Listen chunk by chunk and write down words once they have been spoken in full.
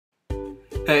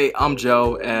Hey, I'm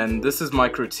Joe, and this is my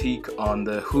critique on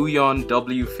the Huion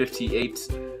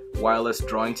W58 wireless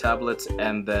drawing tablet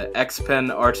and the X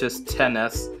Pen Artist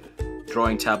 10S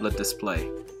drawing tablet display.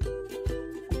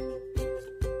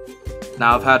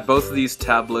 Now, I've had both of these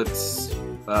tablets,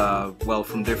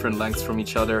 from different lengths from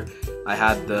each other. I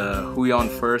had the Huion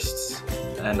first,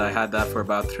 and I had that for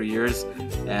about 3 years,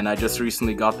 and I just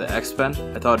recently got the X Pen.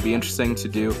 I thought it'd be interesting to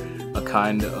do a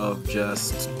kind of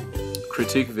just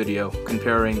critique video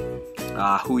comparing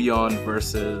Huion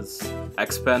versus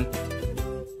X Pen.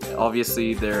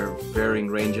 Obviously, they're varying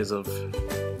ranges of,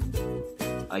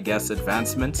 I guess,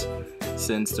 advancement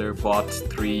since they're bought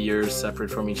 3 years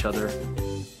separate from each other.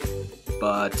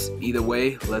 But either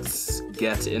way, let's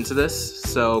get into this.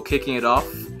 So, kicking it off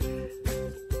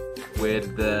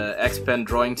with the X Pen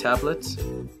drawing tablet.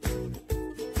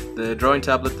 The drawing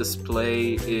tablet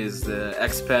display is the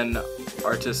X Pen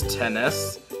Artist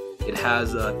 10S. It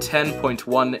has a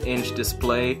 10.1-inch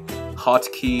display,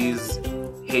 hotkeys,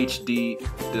 HD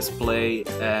display,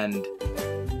 and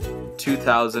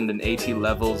 2080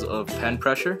 levels of pen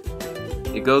pressure.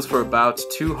 It goes for about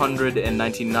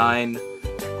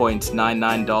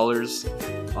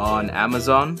 $299.99 on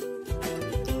Amazon,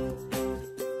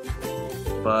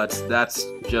 but that's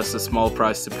just a small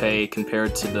price to pay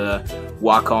compared to the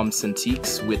Wacom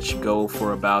Cintiqs, which go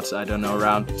for about, I don't know,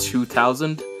 around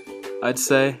 $2,000, I'd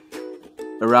say.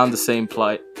 Around the same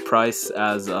price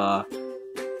as a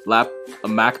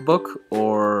MacBook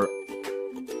or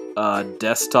a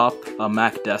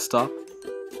Mac desktop.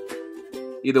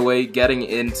 Either way, getting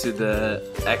into the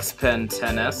X Pen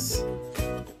 10S,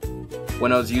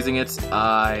 when I was using it,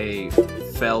 I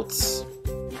felt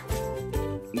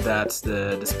that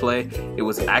the display, it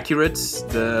was accurate.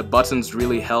 The buttons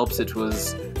really helped. It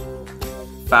was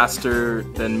faster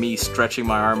than me stretching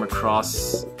my arm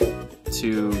across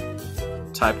to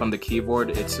type on the keyboard.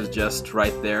 It's just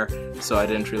right there, so I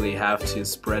didn't really have to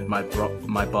spread my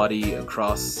body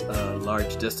across a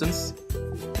large distance.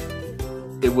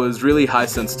 It was really high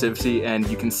sensitivity, and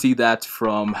you can see that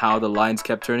from how the lines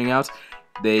kept turning out.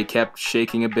 They kept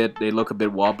shaking a bit. They look a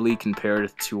bit wobbly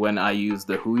compared to when I used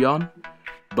the Huion,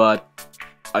 but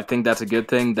I think that's a good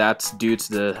thing. That's due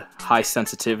to the high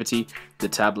sensitivity the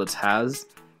tablet has.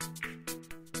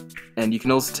 And you can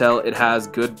also tell it has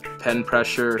good pen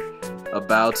pressure,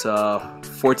 about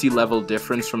 40 level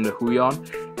difference from the Huion,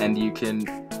 and you can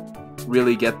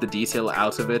really get the detail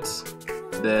out of it.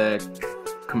 The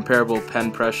comparable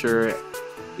pen pressure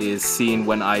is seen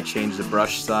when I change the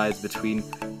brush size between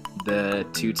the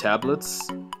two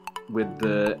tablets. With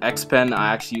the X Pen,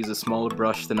 I actually use a smaller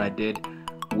brush than I did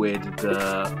with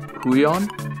the Huion,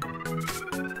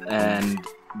 and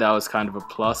that was kind of a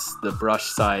plus. The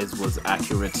brush size was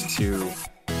accurate to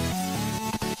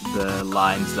the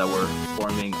lines that were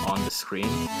forming on the screen.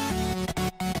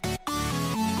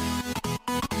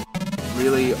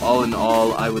 Really, all in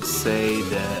all, I would say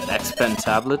the X Pen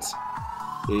tablet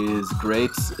is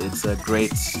great. It's a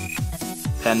great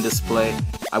pen display.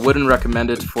 I wouldn't recommend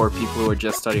it for people who are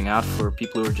just starting out. For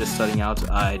people who are just starting out,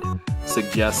 I'd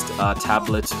suggest a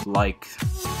tablet like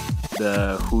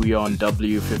the Huion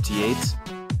W58.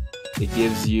 It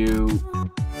gives you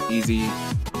easy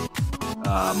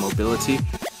mobility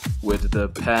with the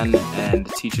pen and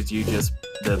teaches you just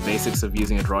the basics of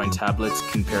using a drawing tablet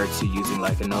compared to using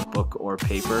like a notebook or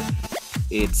paper.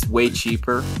 It's way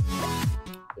cheaper.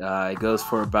 It goes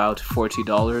for about $40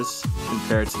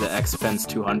 compared to the X Pen's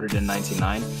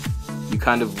 $299. You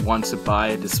kind of want to buy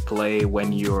a display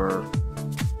when you're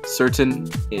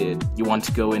certain you want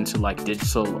to go into like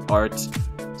digital art,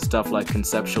 stuff like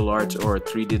conceptual art or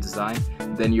 3D design,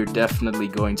 then you're definitely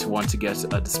going to want to get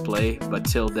a display. But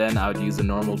till then, I would use a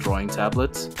normal drawing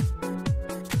tablet.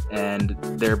 And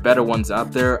there are better ones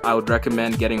out there. I would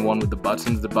recommend getting one with the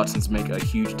buttons. The buttons make a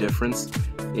huge difference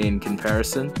in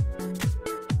comparison.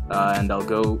 And I'll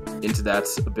go into that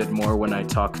a bit more when I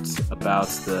talked about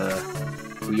the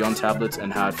Huion tablet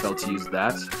and how it felt to use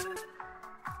that.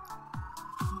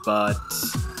 But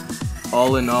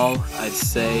all in all, I'd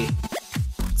say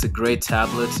it's a great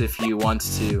tablet if you want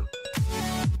to,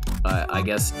 I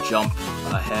guess, jump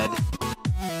ahead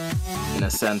in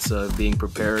a sense of being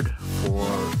prepared for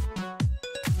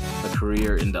a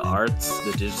career in the arts,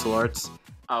 the digital arts.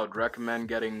 I would recommend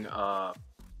getting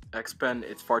X Pen.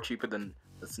 It's far cheaper than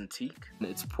the Cintiq.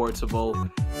 It's portable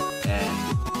and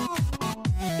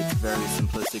it's very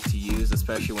simplistic to use,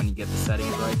 especially when you get the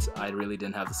settings right. I really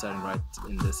didn't have the setting right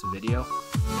in this video,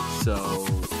 so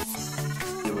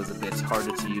it was a bit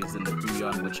harder to use than the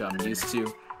Huion, which I'm used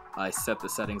to. I set the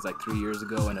settings like 3 years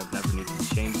ago and I've never needed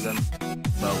to change them,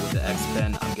 but with the X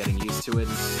Pen I'm getting used to it,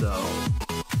 so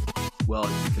well,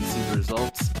 you can see the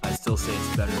results. I still say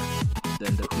it's better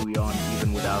than the Huion,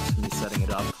 even without me setting it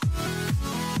up.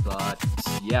 But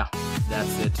yeah,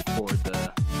 that's it for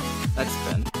the X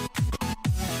Pen.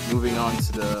 Moving on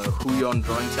to the Huion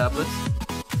drawing tablet.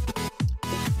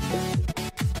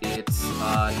 It's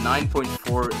a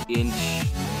 9.4-inch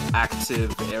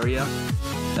active area.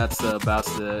 That's about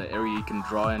the area you can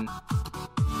draw in.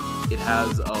 It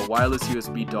has a wireless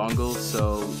USB dongle,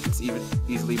 so it's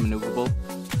easily maneuverable.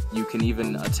 You can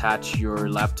even attach your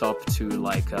laptop to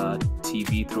like a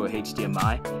TV through a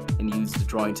HDMI and use the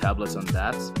drawing tablet on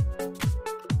that.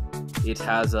 It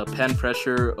has a pen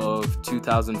pressure of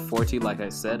 2040, like I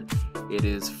said. It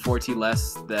is 40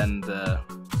 less than the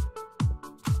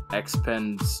X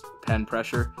Pen's pen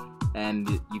pressure,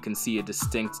 and you can see a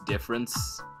distinct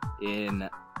difference in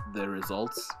the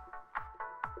results.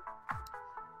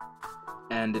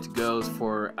 And it goes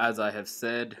for, as I have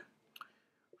said,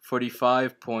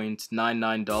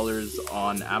 $45.99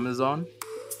 on Amazon.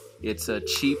 It's a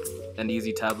cheap and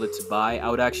easy tablet to buy. I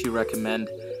would actually recommend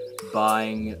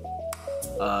buying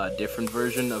a different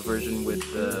version, a version with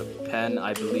the pen.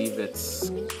 I believe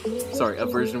it's, sorry, a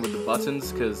version with the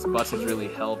buttons, because buttons really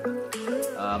help.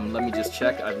 Let me just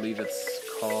check. I believe it's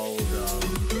called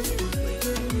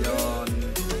Huion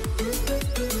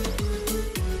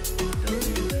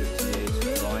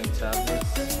W58 drawing tablet.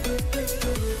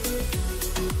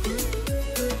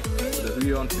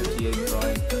 Huion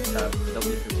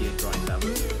W58 drawing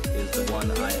tablet is the one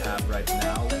I have right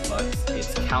now, but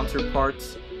its counterpart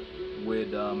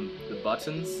with the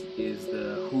buttons is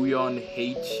the Huion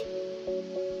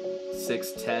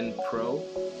H610 Pro.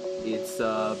 It's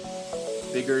a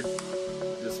bigger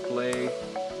display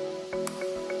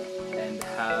and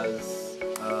has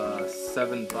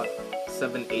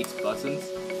 8 buttons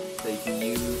that you can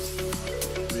use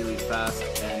really fast,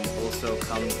 and also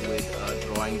comes with a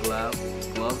drawing glove,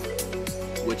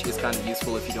 which is kind of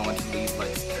useful if you don't want to leave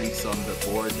like streaks on the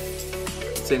board.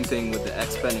 Same thing with the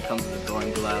X Pen, it comes with a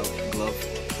drawing glove.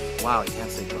 Wow, you can't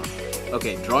say glove.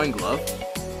 Okay, drawing glove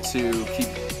to keep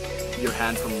your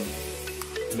hand from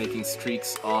making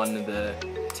streaks on the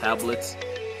tablet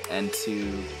and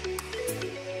to,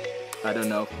 I don't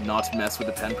know, not mess with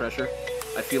the pen pressure.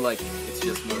 I feel like it's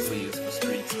just mostly used for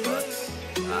streaks, but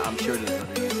I'm sure there's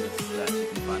other uses that you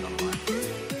can find online.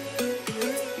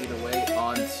 Either way,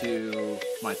 on to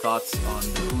my thoughts on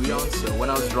the Huion. So when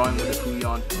I was drawing with the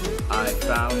Huion, I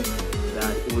found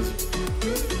that it was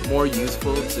more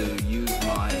useful to use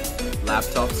my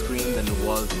laptop screen than it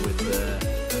was with the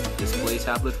display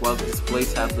tablet. While the display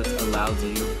tablet allows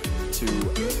you to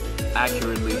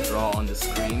accurately draw on the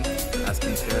screen as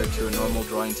compared to a normal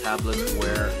drawing tablet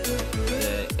where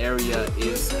the area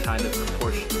is kind of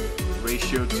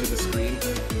ratio to the screen,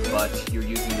 but you're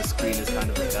using the screen as kind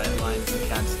of a guideline. You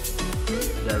can't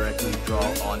directly draw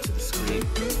onto the screen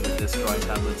with this drawing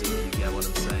tablet, if you get what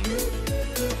I'm saying.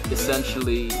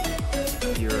 Essentially,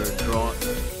 you're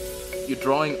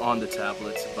drawing on the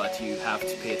tablet, but you have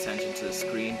to pay attention to the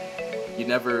screen. You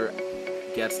never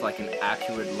get like an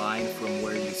accurate line from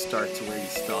where you start to where you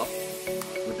stop.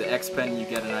 With the X Pen, you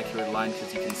get an accurate line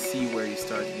because you can see where you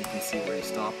start and you can see where you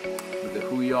stop. With the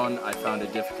Huion, I found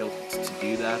it difficult to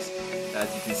do that.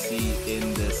 As you can see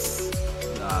in this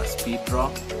speed draw,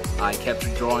 I kept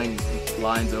drawing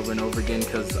lines over and over again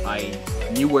because I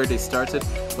knew where they started,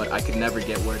 but I could never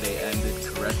get where they ended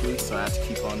correctly, so I had to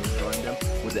keep on drawing them.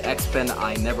 With the X Pen,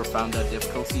 I never found that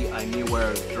difficulty. I knew where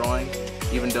I was drawing,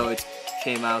 even though it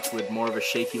came out with more of a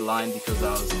shaky line because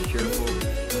I was careful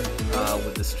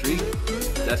with the streak.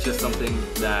 That's just something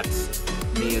that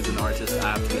me as an artist,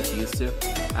 I have to get used to.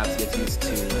 I have to get used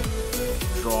to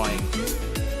drawing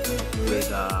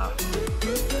with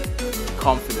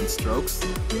confident strokes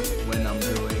when I'm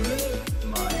doing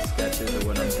my sketches or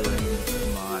when I'm doing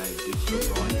my digital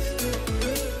drawings.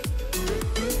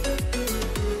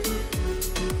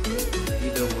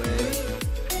 Either way,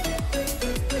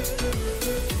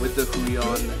 with the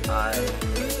Huion,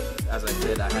 as I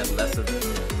said, I had less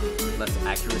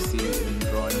accuracy in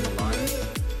drawing the lines,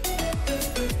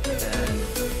 and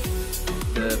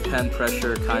the pen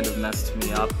pressure kind of messed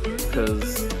me up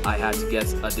because I had to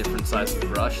get a different size of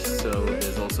brush, so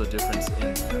there's also a difference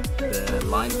in the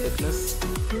line thickness.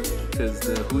 Because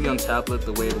the Huion tablet,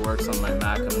 the way it works on my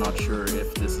Mac, I'm not sure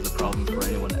if this is a problem for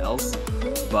anyone else,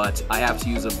 but I have to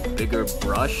use a bigger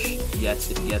brush, yet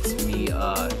it gets me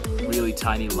a really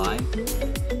tiny line.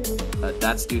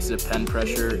 That's due to the pen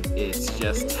pressure. It's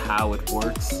just how it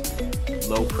works.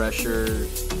 Low pressure,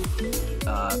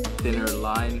 thinner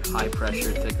line, high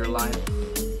pressure, thicker line.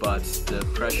 But the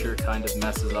pressure kind of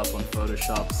messes up on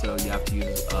Photoshop, so you have to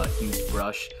use a huge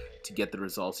brush to get the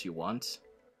results you want.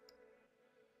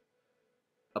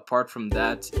 Apart from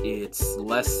that, it's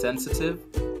less sensitive,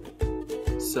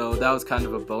 so that was kind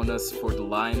of a bonus for the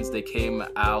lines. They came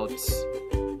out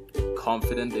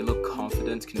confident, they look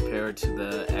confident compared to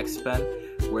the X Pen,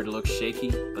 where they look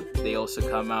shaky, but they also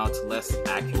come out less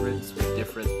accurate with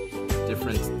different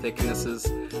thicknesses,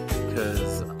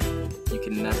 because you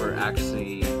can never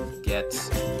actually get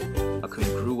a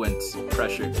congruent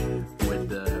pressure with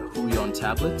the Huion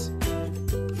tablet.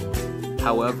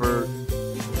 However,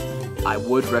 I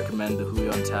would recommend the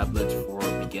Huion tablet for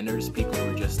beginners, people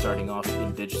who are just starting off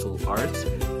in digital art.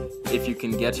 If you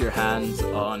can get your hands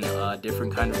on a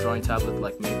different kind of drawing tablet,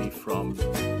 like maybe from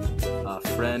a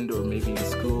friend or maybe in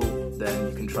school, then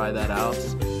you can try that out.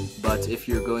 But if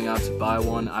you're going out to buy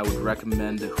one, I would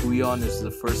recommend the Huion. This is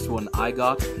the first one I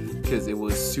got because it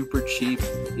was super cheap.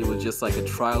 It was just like a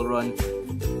trial run,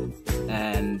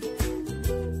 and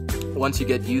once you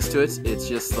get used to it, it's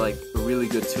just like a really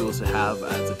good tool to have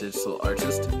as a digital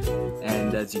artist.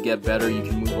 And as you get better, you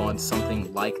can move on to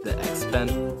something like the X Pen,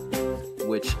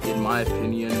 which in my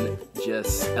opinion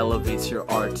just elevates your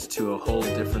art to a whole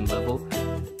different level.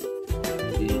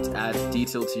 It adds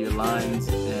detail to your lines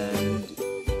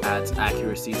and adds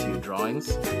accuracy to your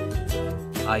drawings.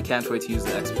 I can't wait to use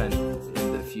the X Pen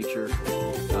in the future.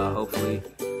 Hopefully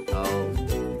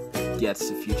I'll get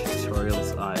to future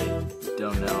tutorials. I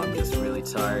don't know, I'm just really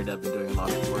tired. I've been doing a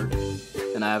lot of work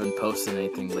and I haven't posted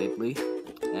anything lately,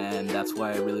 and that's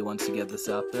why I really want to get this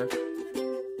out there.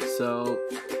 So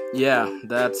yeah,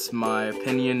 that's my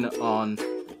opinion on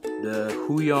the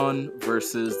Huion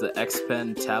versus the X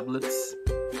Pen tablets.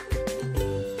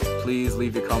 Please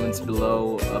leave your comments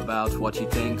below about what you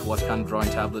think, what kind of drawing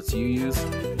tablets you use,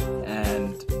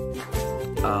 and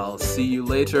I'll see you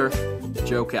later.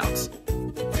 Joke out.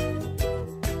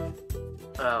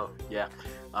 Oh, yeah,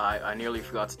 I nearly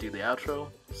forgot to do the outro,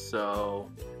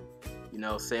 so, you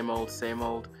know, same old, same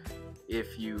old.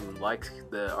 If you like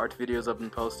the art videos I've been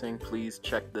posting, please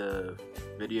check the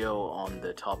video on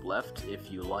the top left.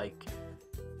 If you like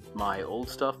my old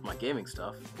stuff, my gaming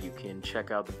stuff, you can check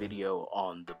out the video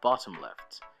on the bottom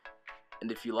left.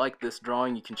 And if you like this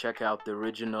drawing, you can check out the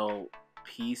original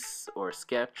piece or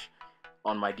sketch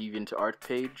on my DeviantArt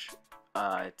page.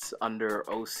 It's under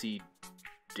OC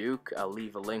Duke. I'll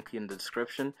leave a link in the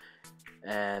description.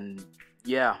 And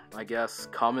yeah, I guess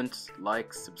comment,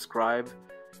 like, subscribe,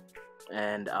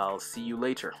 and I'll see you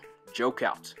later. Joke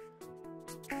out.